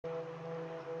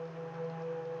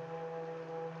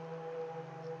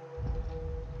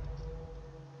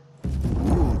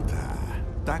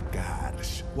Takar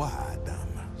Shwadam.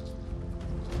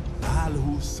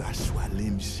 Alhu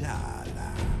Sashwalim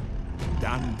Shala.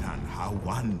 Dantan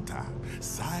Hawanta.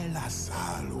 Sila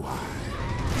Salwai.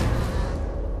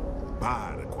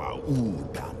 Barqua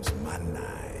Udams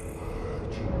Manai.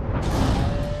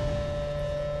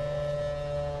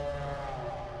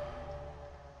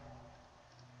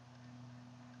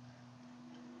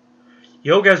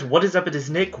 Yo guys, what is up? It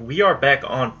is Nick. We are back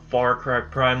on Far Cry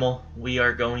Primal. We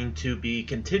are going to be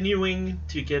continuing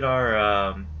to get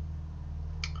our, what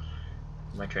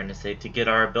am I trying to say? To get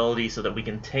our ability so that we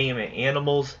can tame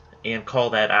animals and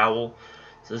call that owl.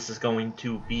 So this is going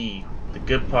to be the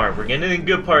good part. We're getting in the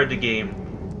good part of the game.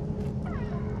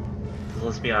 So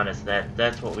let's be honest,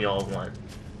 that's what we all want.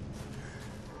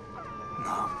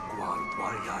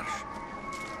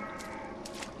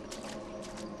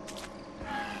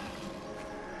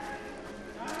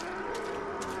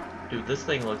 Dude, this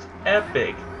thing looks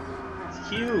epic. It's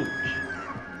huge.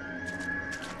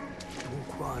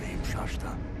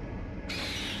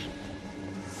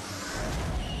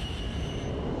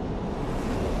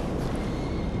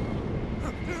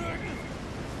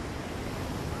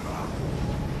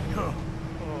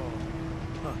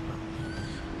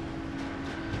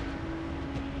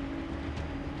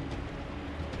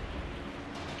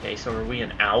 Okay, so are we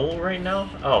an owl right now?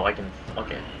 Oh, I can.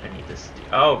 Okay, I need this.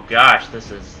 Oh gosh,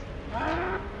 this is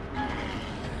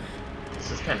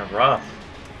kind of rough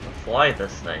to fly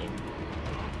this thing.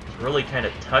 It's really kind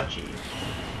of touchy.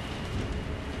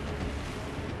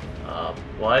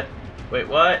 What? Wait,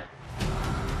 what?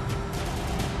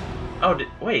 Oh,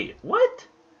 wait, what?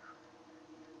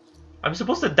 I'm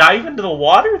supposed to dive into the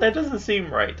water? That doesn't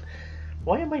seem right.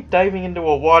 Why am I diving into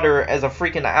a water as a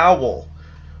freaking owl?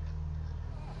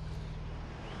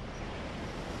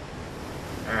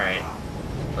 Alright,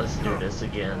 let's do this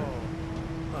again.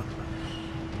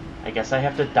 I guess I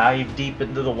have to dive deep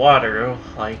into the water,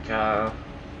 like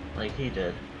he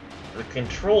did. The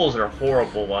controls are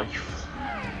horrible while you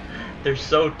fly. They're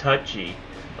so touchy.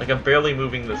 Like, I'm barely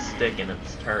moving the stick and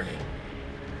it's turning.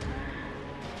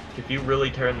 If you really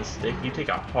turn the stick, you take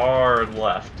a hard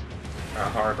left, or a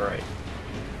hard right.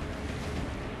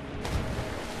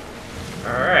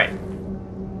 Alright.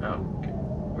 Oh,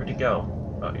 where'd he go?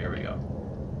 Oh, here we go.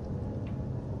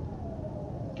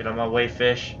 Get on my way,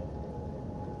 fish.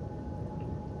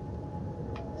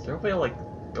 Is there a way to, like,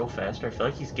 go faster? I feel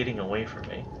like he's getting away from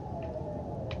me.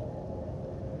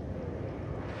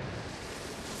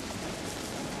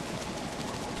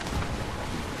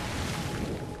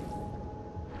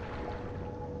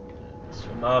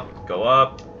 Swim up, go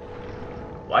up.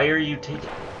 Why are you taking...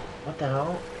 What the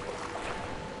hell?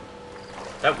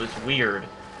 That was weird.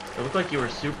 It looked like you were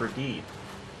super deep.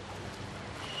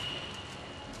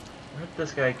 Where'd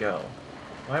this guy go?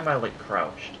 Why am I, like,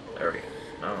 crouched? There we go.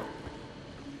 Oh.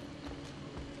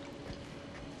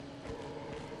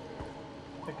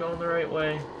 Am I going the right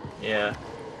way? Yeah.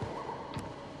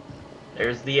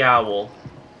 There's the owl.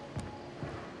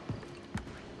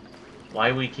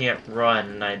 Why we can't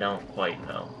run, I don't quite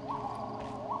know.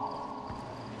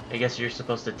 I guess you're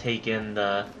supposed to take in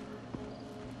the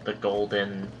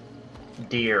golden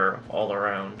deer all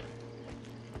around.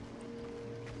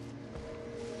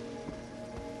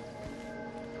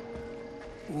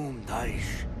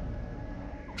 Daish.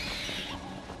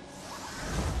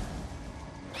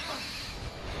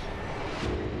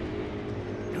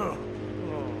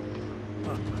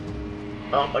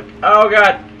 Oh my, oh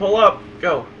god, pull up,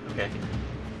 go, okay.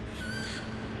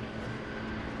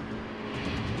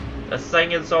 This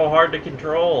thing is so hard to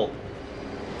control.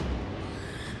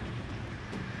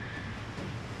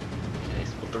 Okay,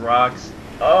 split the rocks.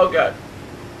 Oh god,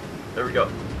 there we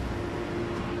go.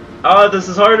 Oh, this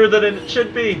is harder than it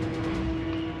should be.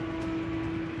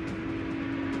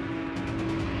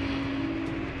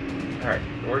 Alright,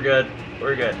 we're good,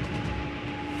 we're good.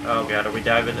 Oh god, are we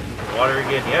diving into the water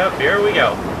again? Yep, here we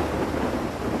go.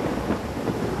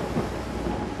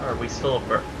 Or are we still a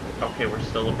bird? Okay, we're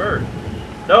still a bird.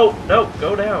 No, no,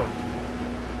 go down.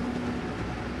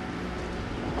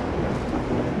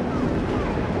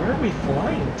 Where are we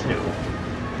flying to?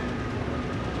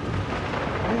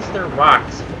 Why is there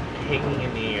rocks hanging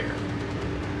in the air?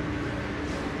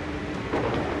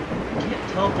 I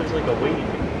can't tell if there's like a way to...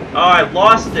 Oh, I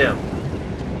lost him!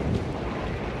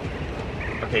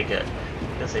 Okay, good.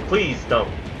 I'm gonna say, please don't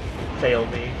fail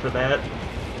me for that.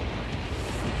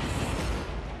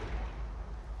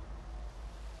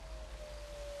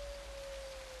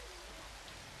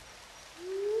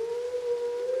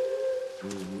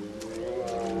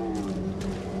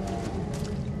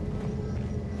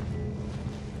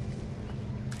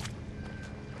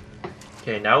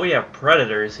 Okay, now we have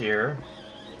predators here.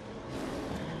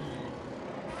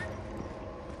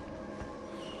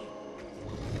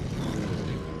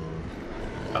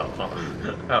 Oh,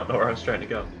 I don't know where I was trying to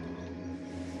go.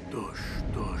 Dush,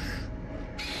 dush.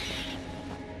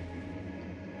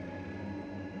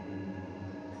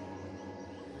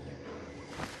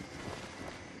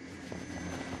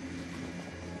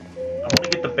 I want to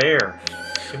get the bear.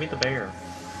 Give me the bear.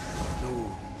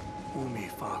 Nu, umi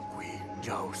fakui,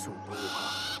 jau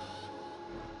subuha.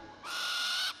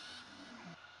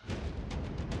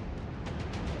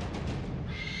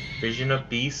 Vision of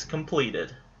beast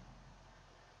completed.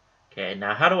 Okay,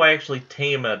 now how do I actually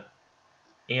tame an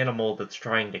animal that's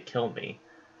trying to kill me?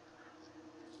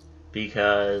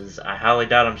 Because I highly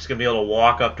doubt I'm just going to be able to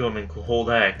walk up to him and hold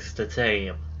X to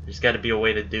tame. There's got to be a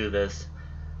way to do this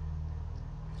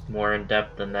more in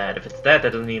depth than that. If it's that,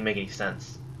 that doesn't even make any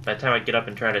sense. By the time I get up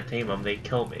and try to tame them, they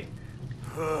kill me.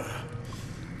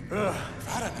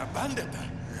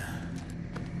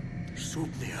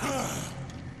 Subnia.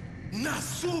 Na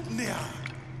subnia.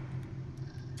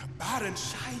 Tabaran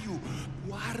sayu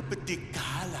warbati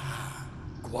kala.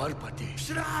 Guarpati.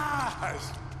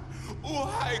 Shras.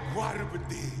 Uhai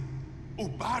warbati.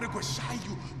 Ubargo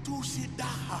sayu tu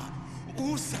sidaha.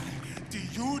 Usay ti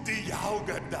yudi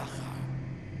yaugadaha.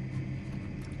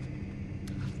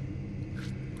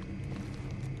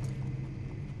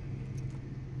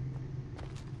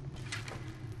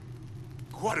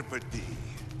 Guarpati.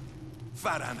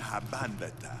 Faran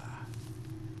habandata.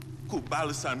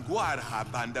 Kubalsan guar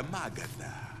habanda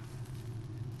magata.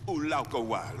 Ulaw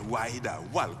kawal waida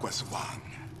walkwaswang.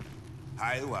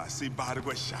 Haiwa si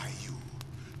bargwa shayu.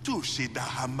 Tushida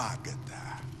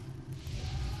hamagata.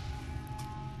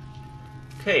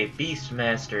 Okay,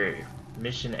 Beastmaster.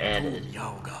 Mission added.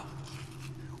 Yauga.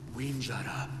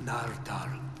 Winjara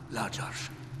nartar lajarsh.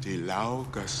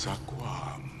 Tilaw ka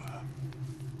sakwam.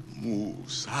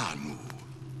 Musanu.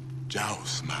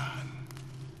 Jausman.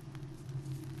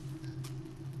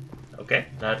 Okay,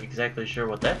 not exactly sure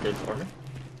what that did for me.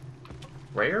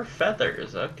 Rare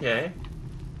feathers, okay.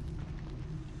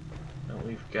 And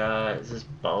we've got, is this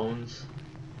bones?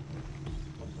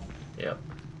 Yep.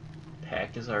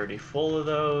 Pack is already full of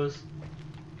those.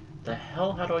 The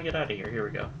hell, how do I get out of here? Here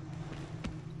we go.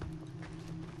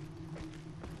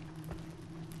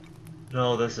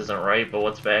 No, this isn't right, but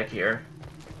what's back here?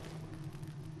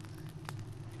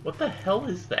 What the hell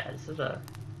is that? Is it a...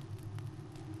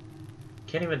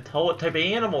 Can't even tell what type of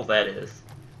animal that is.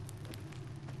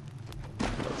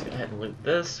 Let's go ahead and loot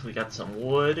this. We got some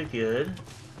wood, good.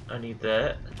 I need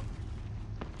that.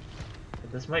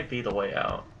 This might be the way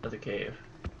out of the cave.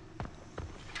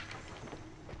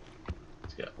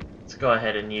 Let's go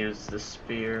ahead and use the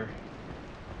spear.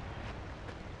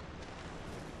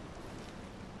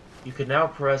 You can now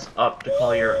press up to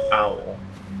call your owl.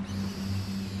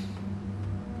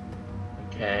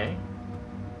 Okay.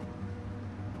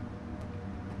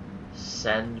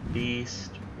 Send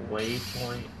beast,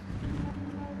 waypoint.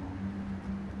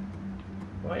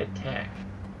 Why attack?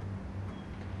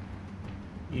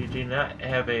 You do not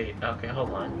have a... Okay,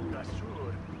 hold on.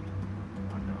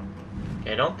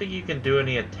 Okay, I don't think you can do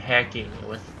any attacking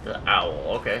with the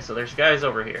owl. Okay, so there's guys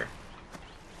over here.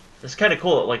 It's kind of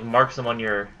cool. It like marks them on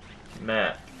your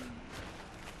map.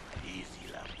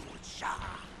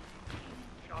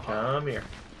 Come here.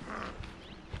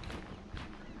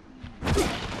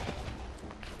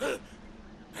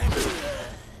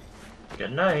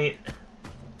 Good night.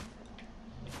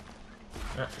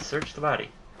 Search the body.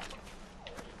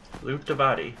 Loot the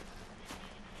body.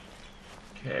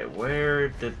 Okay, where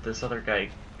did this other guy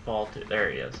fall to?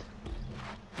 There he is.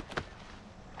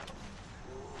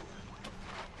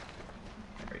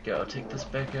 There we go. Take this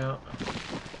back out.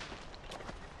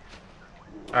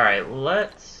 Alright,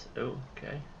 let's... Oh,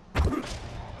 okay.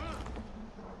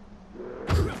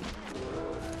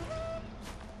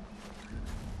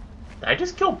 Did I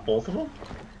just kill both of them?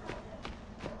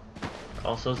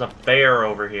 Also, there's a bear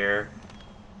over here.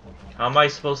 How am I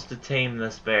supposed to tame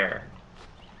this bear?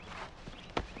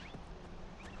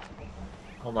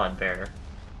 Hold on, bear.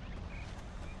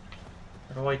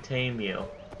 How do I tame you?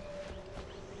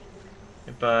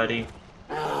 Hey, buddy.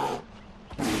 Oh,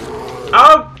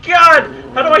 God!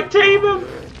 How do I tame him?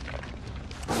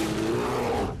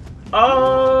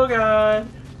 Oh, God.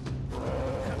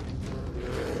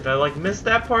 Did I, like, miss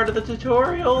that part of the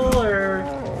tutorial, or...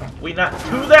 We not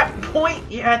to that point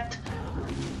yet?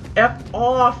 F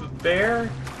off, bear.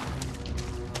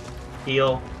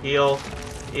 Heal, heal,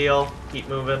 heal. Keep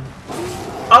moving.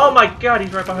 Oh my God,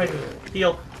 he's right behind me.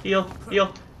 Heal, heal,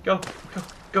 heal. Go, go,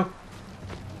 go.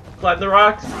 Climb the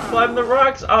rocks. Climb the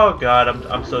rocks. Oh God,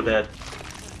 I'm so dead.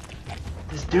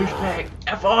 This douchebag.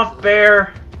 F off,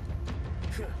 bear!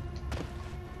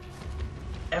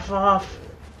 F off!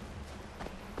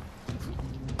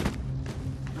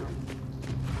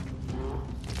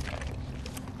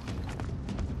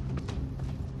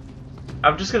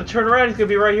 I'm just gonna turn around, he's gonna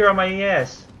be right here on my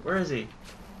ass. Where is he?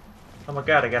 Oh my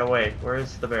god, I got away. Where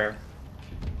is the bear?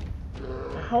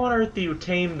 How on earth do you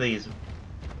tame these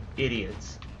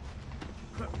idiots?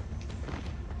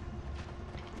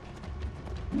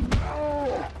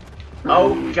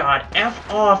 Oh god,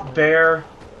 F off, bear!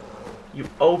 You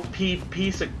OP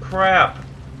piece of crap!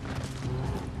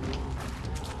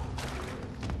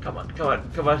 Come on, come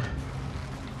on, come on.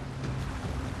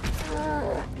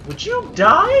 Would you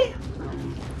die?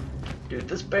 Dude,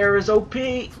 this bear is OP!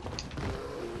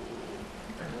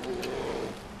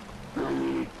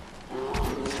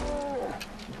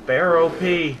 Bear OP.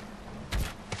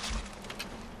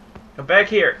 Come back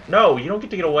here. No, you don't get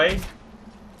to get away.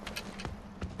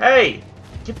 Hey!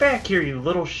 Get back here, you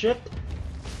little shit.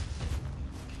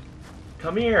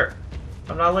 Come here.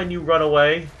 I'm not letting you run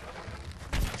away.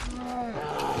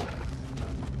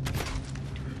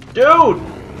 Dude!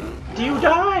 Do you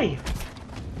die?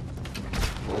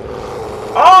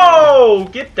 Oh!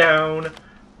 Get down!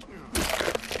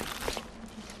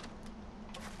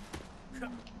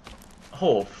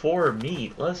 Oh, 4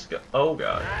 meat. Let's go. Oh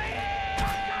god.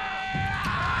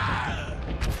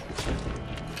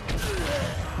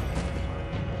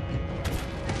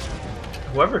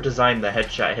 Whoever designed the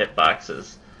headshot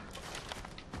hitboxes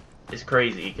is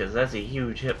crazy, because that's a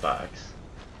huge hitbox.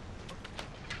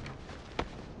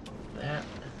 That.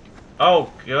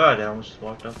 Oh god, I almost just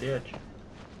walked off the edge.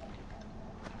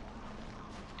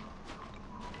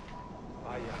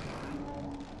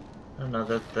 Oh no,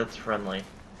 that's friendly.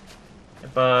 Hey,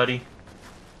 buddy.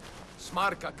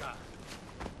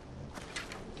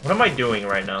 What am I doing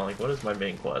right now? Like, what is my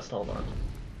main quest? Hold on.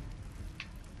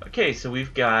 Okay, so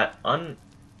we've got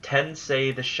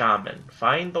Tensei the Shaman.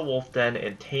 Find the wolf den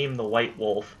and tame the white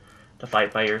wolf to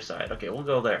fight by your side. Okay, we'll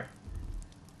go there.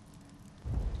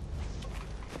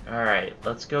 Alright,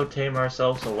 let's go tame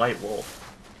ourselves a white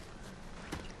wolf.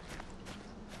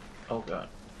 Oh god.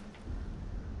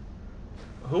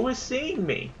 Who is seeing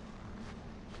me?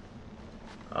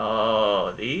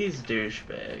 Oh, these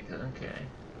douchebags. Okay.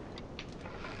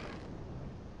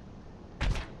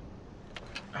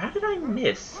 How did I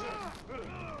miss?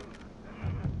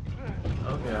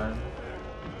 Oh god.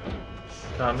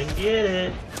 Come and get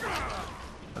it.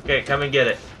 Okay, come and get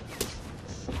it.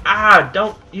 Ah,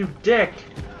 don't, you dick.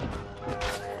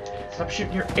 Stop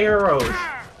shooting your arrows. Dude,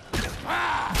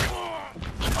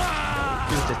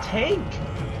 it's a tank.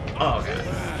 Oh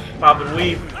god. Pop and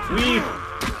weave. Weave.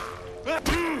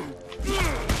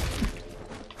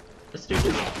 This dude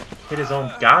just hit his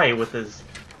own guy with his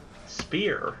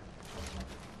spear.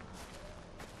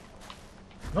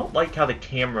 I don't like how the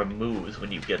camera moves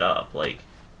when you get up, like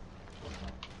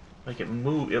it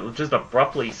just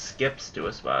abruptly skips to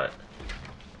a spot.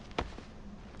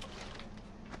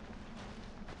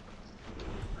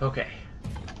 Okay.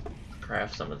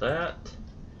 Craft some of that.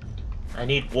 I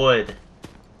need wood.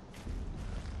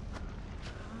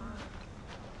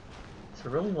 Is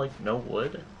there really, like, no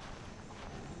wood?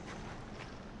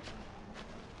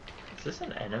 Is this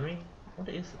an enemy? What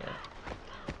is that?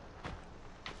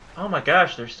 Oh my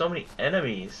gosh, there's so many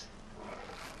enemies.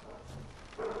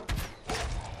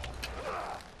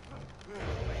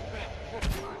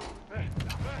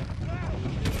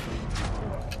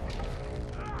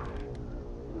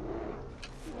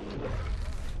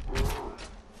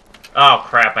 Oh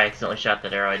crap, I accidentally shot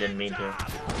that arrow, I didn't mean to.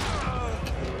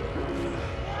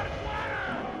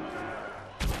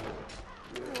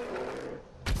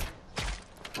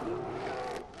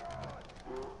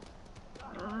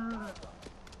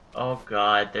 Oh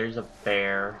god, there's a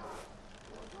bear.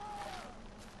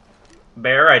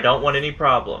 Bear, I don't want any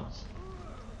problems.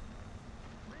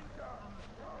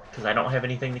 Because I don't have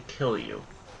anything to kill you.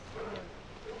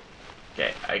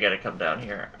 Okay, I gotta come down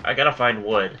here. I gotta find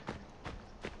wood.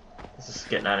 This is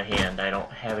getting out of hand. I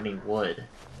don't have any wood.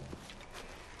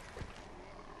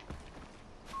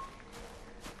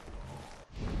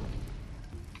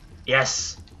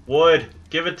 Yes! Wood!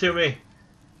 Give it to me!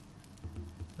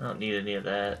 I don't need any of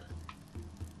that.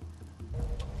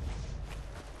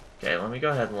 Okay, let me go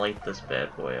ahead and light this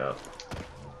bad boy up.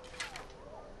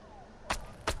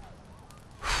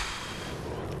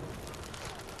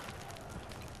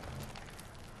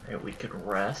 Alright, we could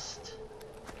rest.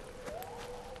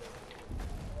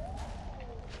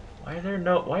 Why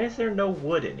is there no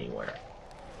wood anywhere?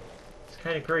 It's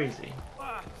kind of crazy.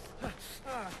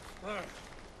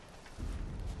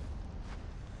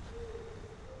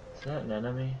 Is that an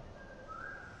enemy?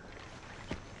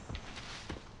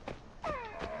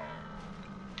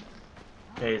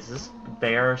 Okay, is this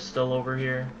bear still over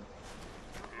here?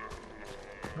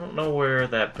 I don't know where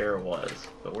that bear was,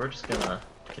 but we're just gonna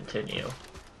continue.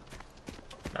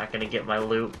 Not gonna get my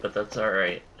loot, but that's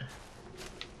alright.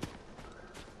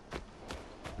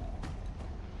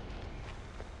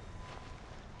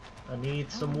 I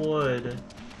need some wood.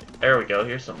 There we go,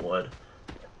 here's some wood.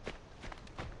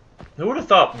 Who would have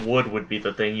thought wood would be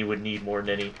the thing you would need more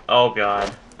than any... Oh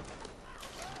god.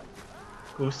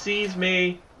 Who sees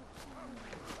me?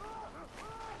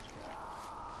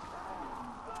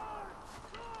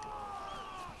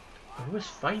 Who is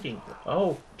fighting?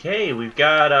 Okay, we've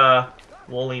got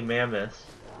woolly mammoths.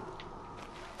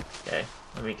 Okay,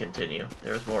 let me continue.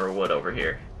 There's more wood over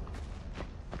here.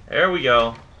 There we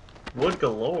go. Wood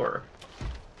galore.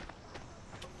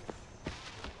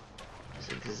 That's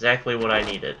exactly what I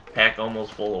needed. Pack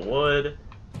almost full of wood.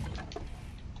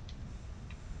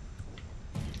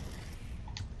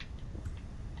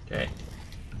 Okay.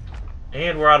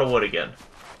 And we're out of wood again.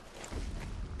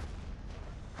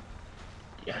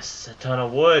 Yes, a ton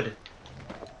of wood.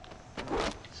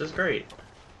 This is great.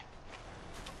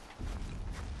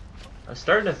 I was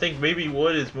starting to think maybe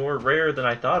wood is more rare than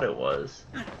I thought it was.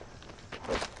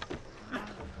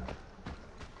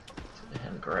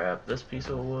 And grab this piece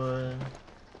of wood.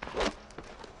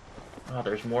 Oh,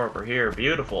 there's more over here.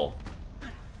 Beautiful.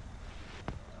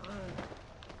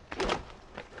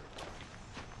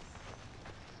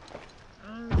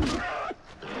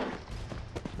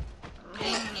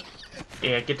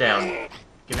 Yeah, get down.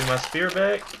 Give me my spear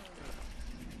back.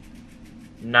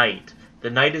 Night. The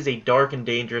night is a dark and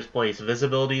dangerous place.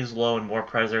 Visibility is low and more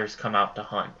predators come out to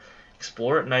hunt.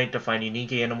 Explore at night to find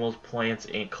unique animals, plants,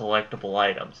 and collectible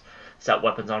items. Set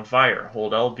weapons on fire.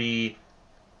 Hold LB.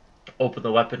 Open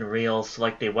the weapon reel.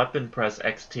 Select a weapon. Press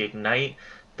X to ignite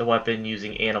the weapon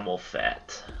using animal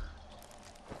fat.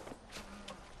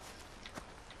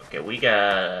 Okay, we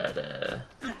gotta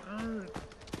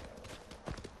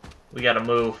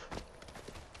move.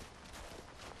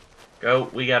 Go,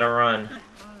 we gotta run.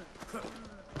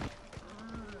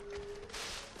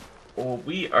 Or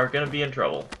we are gonna be in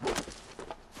trouble.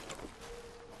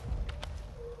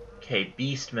 Okay,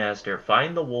 Beastmaster.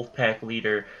 Find the wolf pack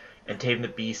leader and tame the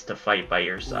beast to fight by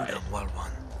your side.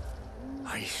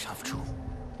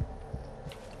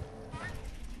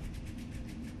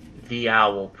 The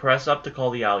owl. Press up to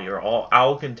call the owl. Your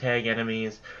owl can tag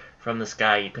enemies from the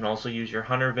sky. You can also use your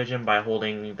hunter vision by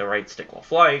holding the right stick while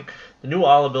flying. The new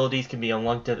owl abilities can be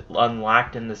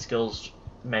unlocked in the skills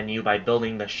menu by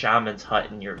building the shaman's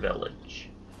hut in your village.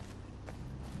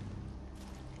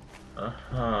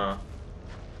 Uh-huh.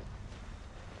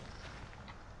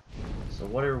 So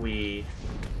what are we...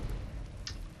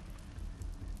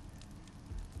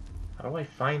 How do I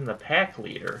find the pack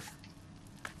leader?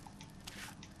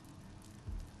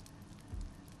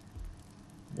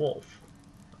 Wolf.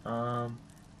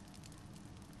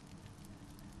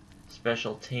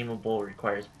 Special tameable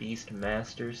requires beast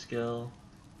master skill.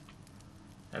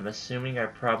 I'm assuming I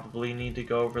probably need to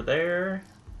go over there.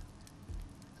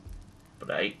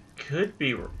 But I could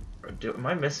be... Am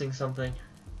I missing something?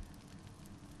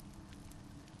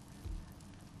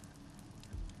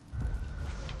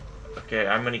 Okay,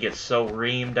 I'm gonna get so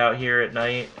reamed out here at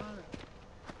night.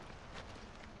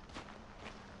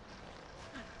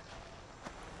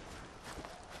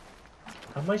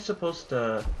 How am I supposed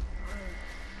to...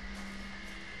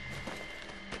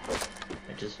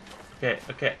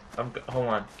 Okay, hold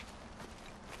on.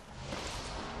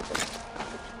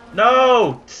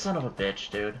 No! Son of a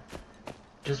bitch, dude.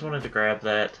 Just wanted to grab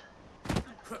that.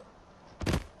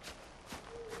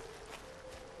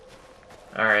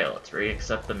 Alright, let's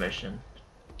re-accept the mission.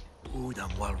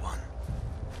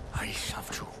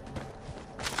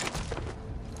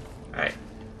 Alright.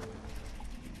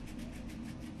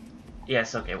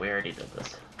 Yes, okay, we already did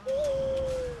this.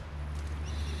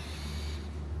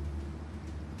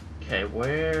 Okay,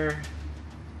 where...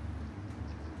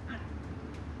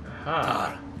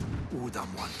 Aha.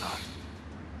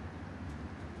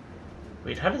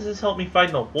 Wait, how does this help me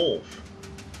find the wolf?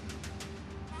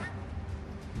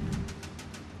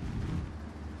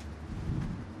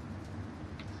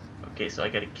 Okay, so I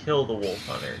gotta kill the wolf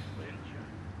hunter.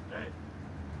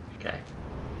 Okay.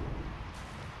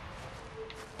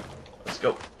 Let's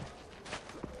go.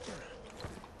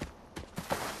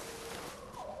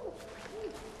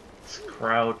 Let's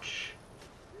crouch.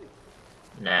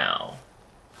 Now.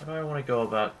 How do I want to go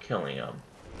about killing him?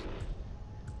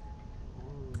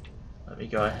 Let me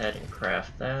go ahead and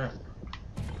craft that.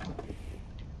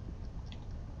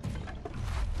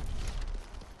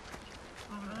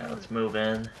 move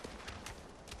in.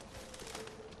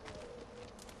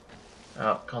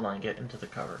 Oh, come on, get into the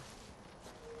cover.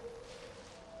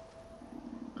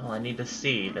 Oh, I need to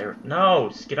see. There. No!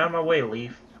 Just get out of my way,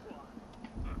 Leaf.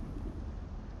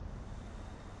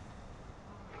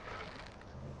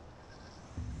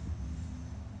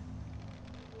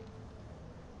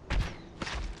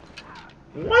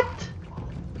 What?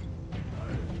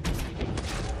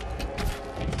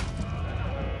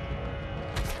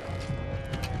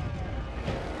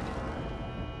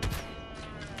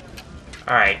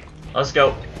 Alright, let's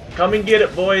go. Come and get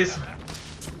it, boys.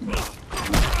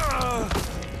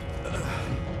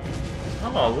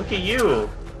 Oh, look at you.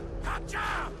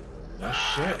 Oh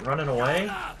shit, running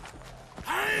away?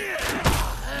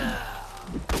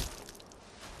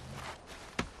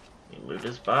 You loot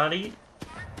his body.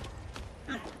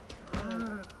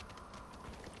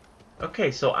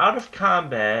 Okay, so out of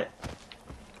combat,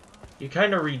 you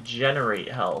kind of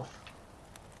regenerate health.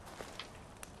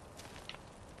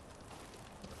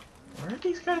 Where are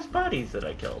these guys' bodies that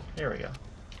I killed? There we go.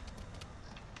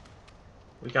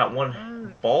 We got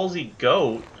one ballsy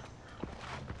goat.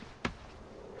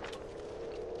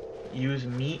 Use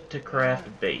meat to craft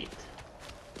bait.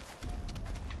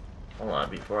 Hold on,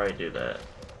 before I do that.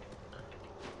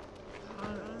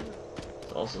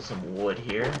 There's also some wood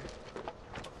here.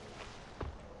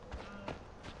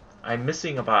 I'm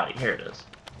missing a body. Here it is.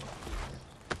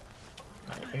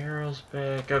 My arrow's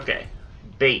back. Okay.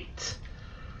 Bait.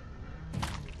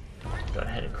 Go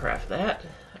ahead and craft that.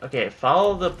 Okay,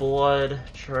 follow the blood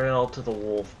trail to the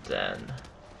wolf den.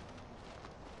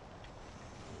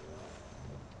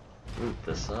 Root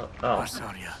this up. Oh.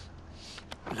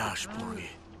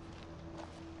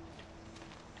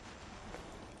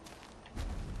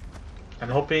 I'm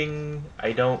hoping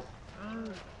I don't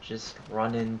just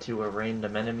run into a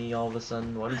random enemy all of a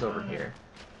sudden. What is over here?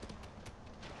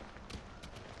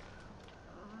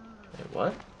 Wait,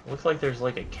 what? Looks like there's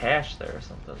like a cache there or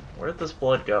something. Where did this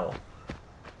blood go?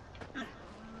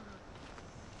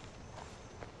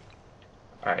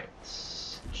 Alright.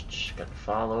 Gotta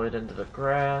follow it into the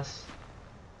grass.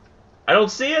 I don't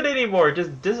see it anymore! It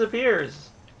just disappears!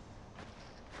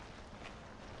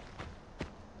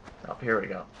 Oh, here we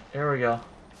go. Here we go.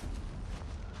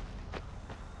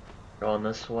 Going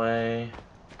this way.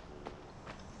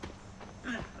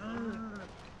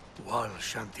 Wal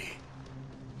Shanti.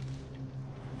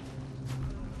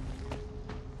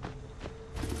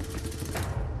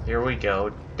 Here we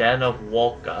go. Den of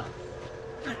Wolka.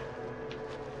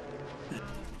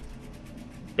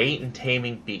 Bait and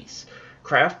taming beasts.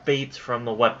 Craft baits from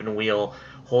the weapon wheel.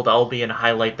 Hold LB and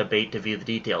highlight the bait to view the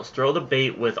details. Throw the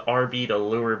bait with RB to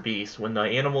lure beast. When the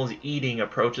animal is eating,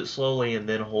 approach it slowly and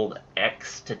then hold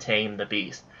X to tame the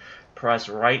beast. Press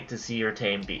right to see your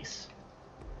tame beast.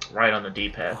 Right on the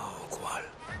D-pad.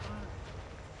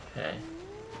 Okay.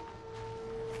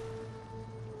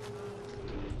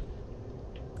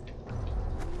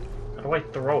 How do I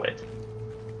throw it?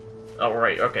 Oh,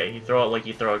 right, okay. You throw it like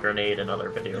you throw a grenade in other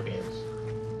video games.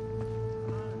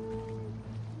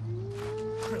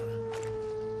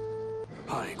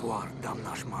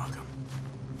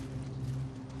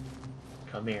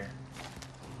 Come here.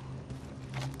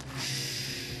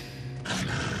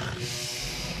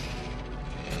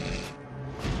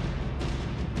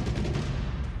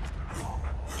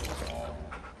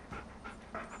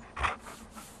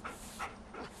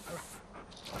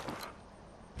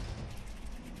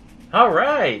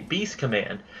 Alright, Beast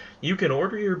Command. You can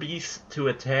order your beast to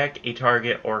attack a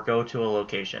target or go to a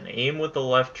location. Aim with the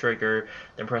left trigger,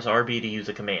 then press RB to use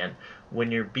a command.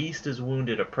 When your beast is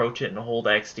wounded, approach it and hold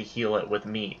X to heal it with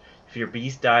meat. If your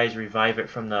beast dies, revive it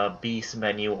from the beast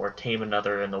menu or tame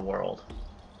another in the world.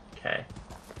 Okay.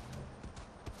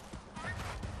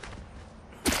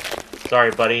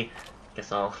 Sorry, buddy.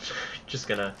 Guess I'll just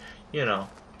gonna, you know.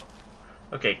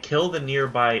 Okay, kill the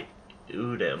nearby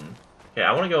Udim. Okay,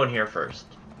 I want to go in here first.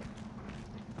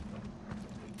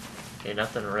 Okay,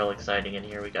 nothing real exciting in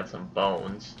here. We got some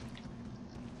bones.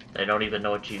 I don't even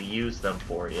know what you use them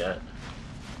for yet.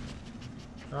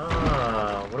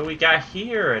 Ah, what do we got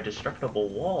here? A destructible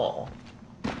wall.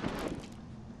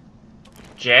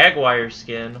 Jaguar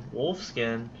skin. Wolf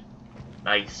skin.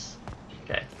 Nice.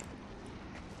 Okay.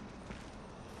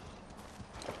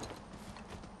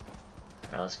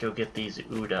 Alright, let's go get these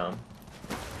udon.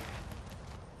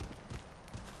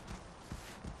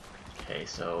 Okay,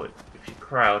 so if you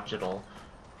crouch, it'll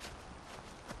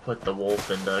put the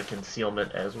wolf into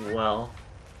concealment as well.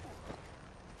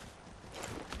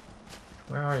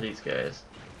 Where are these guys?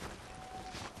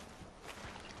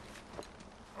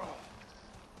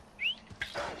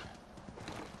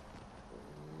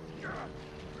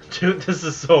 Dude, this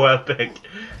is so epic.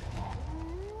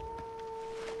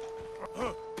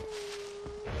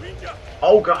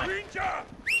 Oh god.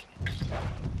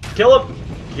 Kill him!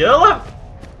 Kill him!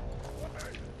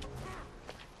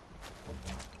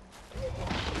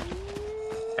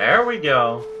 There we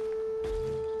go.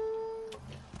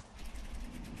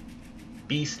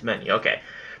 Beast menu. Okay.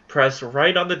 Press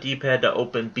right on the D-pad to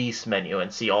open Beast menu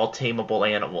and see all tameable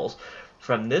animals.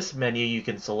 From this menu, you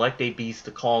can select a beast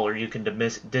to call, or you can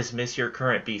dismiss your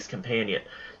current beast companion.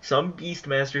 Some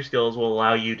Beastmaster skills will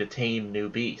allow you to tame new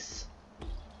beasts.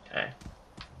 Okay.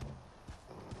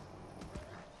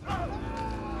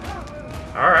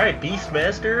 Alright,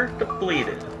 Beastmaster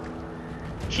completed.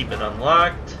 Achievement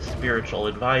unlocked. Spiritual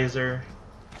Advisor.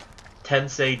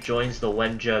 Tensei joins the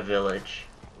Wenja village.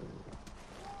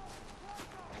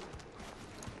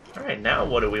 Alright, now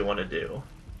what do we want to do?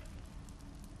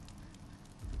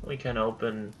 We can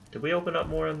open... Did we open up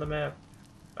more on the map?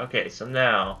 Okay, so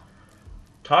now...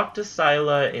 Talk to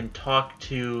Scylla and talk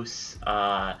to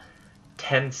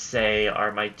Tensei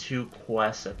are my two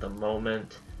quests at the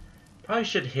moment. Probably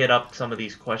should hit up some of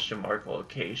these question mark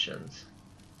locations.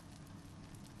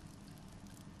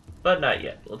 But not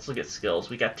yet. Let's look at skills.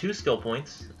 We got 2 skill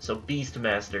points. So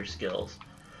Beastmaster skills.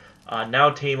 Now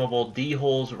tameable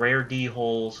D-holes, rare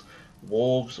D-holes,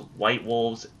 wolves, white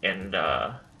wolves, and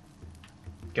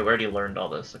okay, we already learned all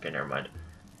this. Okay, never mind.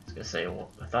 I was gonna say,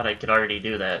 well, I thought I could already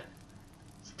do that.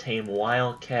 Let's tame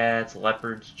wildcats,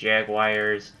 leopards,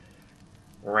 jaguars,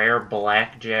 rare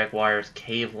black jaguars,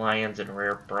 cave lions, and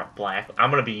rare black... I'm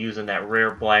gonna be using that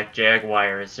rare black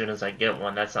jaguar as soon as I get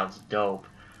one. That sounds dope.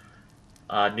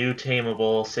 New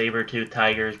tameable, saber-tooth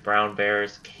tigers, brown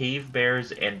bears, cave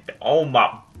bears, and... Oh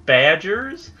my...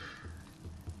 Badgers?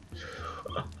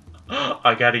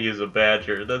 I gotta use a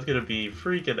badger. That's gonna be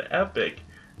freaking epic.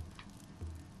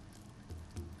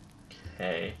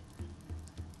 Okay.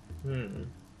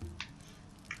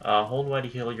 Hold Y to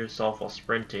heal yourself while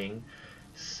sprinting.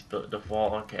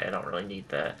 Default. Okay, I don't really need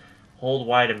that. Hold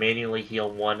Y to manually heal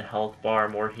 1 health bar.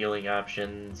 More healing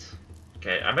options.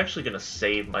 Okay, I'm actually gonna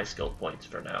save my skill points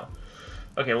for now.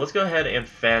 Okay, let's go ahead and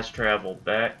fast travel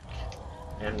back.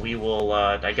 And we will,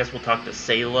 I guess we'll talk to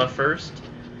Sayla first.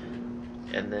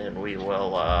 And then we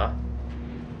will,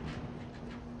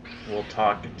 we'll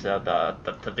talk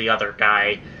to the other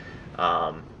guy,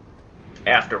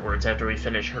 afterwards, after we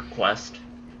finish her quest.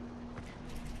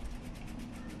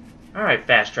 Alright,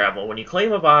 fast travel. When you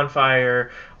claim a bonfire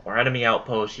or enemy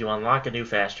outpost, you unlock a new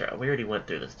fast travel. We already went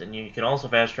through this, didn't you? You can also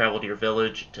fast travel to your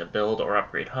village to build or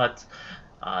upgrade huts.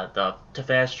 To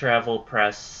fast travel,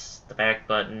 press the back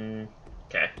button.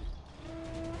 Okay.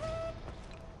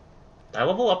 Did I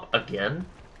level up again?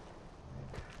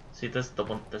 See, this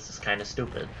is kind of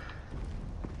stupid.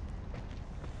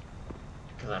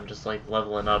 Because I'm just, like,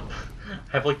 leveling up.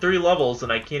 I have, like, 3 levels,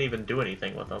 and I can't even do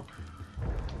anything with them.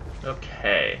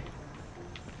 Okay.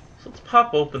 So let's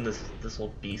pop open this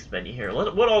little beast menu here.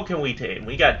 What all can we tame?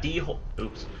 We got D-hole...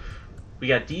 Oops. We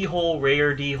got D-hole,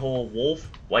 rare D-hole, wolf,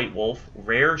 white wolf,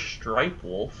 rare stripe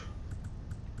wolf.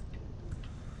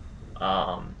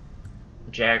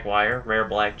 Jaguar, rare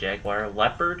black jaguar,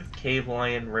 leopard, cave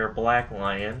lion, rare black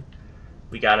lion.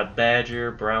 We got a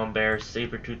badger, brown bear,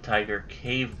 saber-tooth tiger,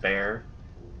 cave bear,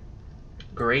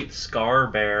 great scar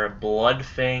bear, blood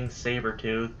fang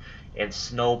saber-tooth, and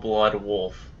snowblood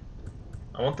wolf.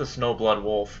 I want the snowblood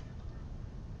wolf,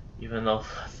 even though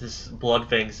this blood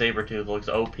fang saber-tooth looks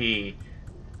OP. I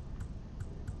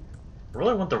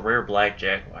really want the rare black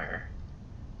jaguar.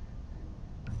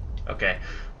 Okay.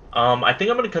 I think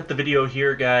I'm going to cut the video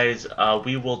here, guys.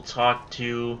 We will talk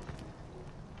to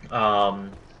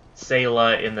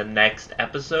Sayla in the next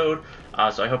episode.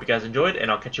 So I hope you guys enjoyed,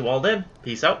 and I'll catch you all then.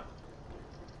 Peace out.